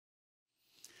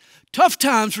Tough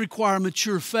times require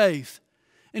mature faith,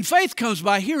 and faith comes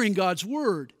by hearing God's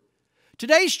Word.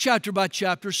 Today's chapter by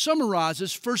chapter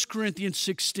summarizes 1 Corinthians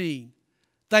 16.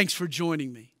 Thanks for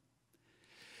joining me.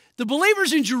 The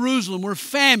believers in Jerusalem were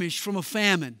famished from a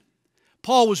famine.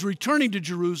 Paul was returning to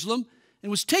Jerusalem and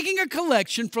was taking a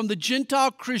collection from the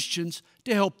Gentile Christians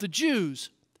to help the Jews.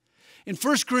 In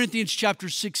 1 Corinthians chapter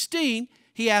 16,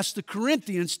 he asked the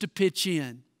Corinthians to pitch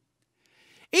in.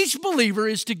 Each believer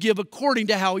is to give according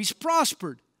to how he's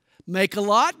prospered. Make a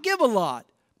lot, give a lot.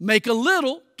 Make a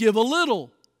little, give a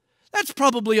little. That's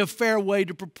probably a fair way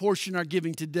to proportion our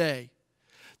giving today.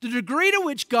 The degree to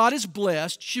which God is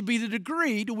blessed should be the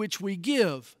degree to which we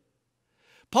give.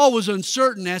 Paul was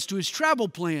uncertain as to his travel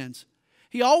plans.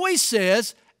 He always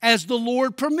says, as the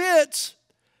Lord permits.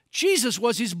 Jesus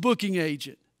was his booking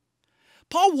agent.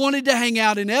 Paul wanted to hang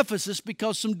out in Ephesus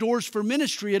because some doors for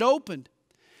ministry had opened.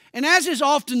 And as is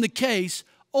often the case,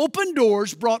 open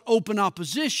doors brought open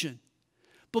opposition.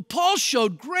 But Paul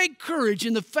showed great courage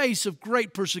in the face of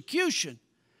great persecution.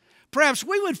 Perhaps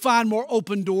we would find more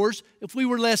open doors if we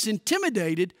were less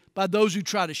intimidated by those who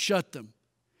try to shut them.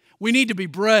 We need to be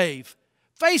brave.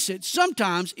 Face it,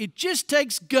 sometimes it just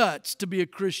takes guts to be a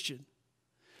Christian.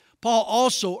 Paul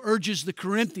also urges the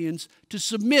Corinthians to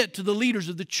submit to the leaders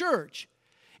of the church.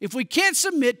 If we can't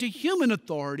submit to human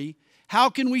authority, how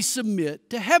can we submit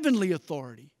to heavenly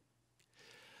authority?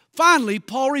 Finally,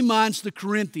 Paul reminds the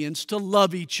Corinthians to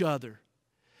love each other.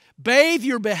 Bathe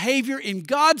your behavior in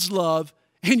God's love,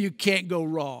 and you can't go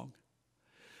wrong.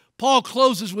 Paul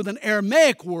closes with an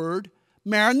Aramaic word,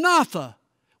 Maranatha,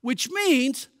 which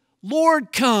means,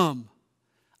 Lord, come.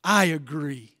 I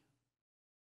agree.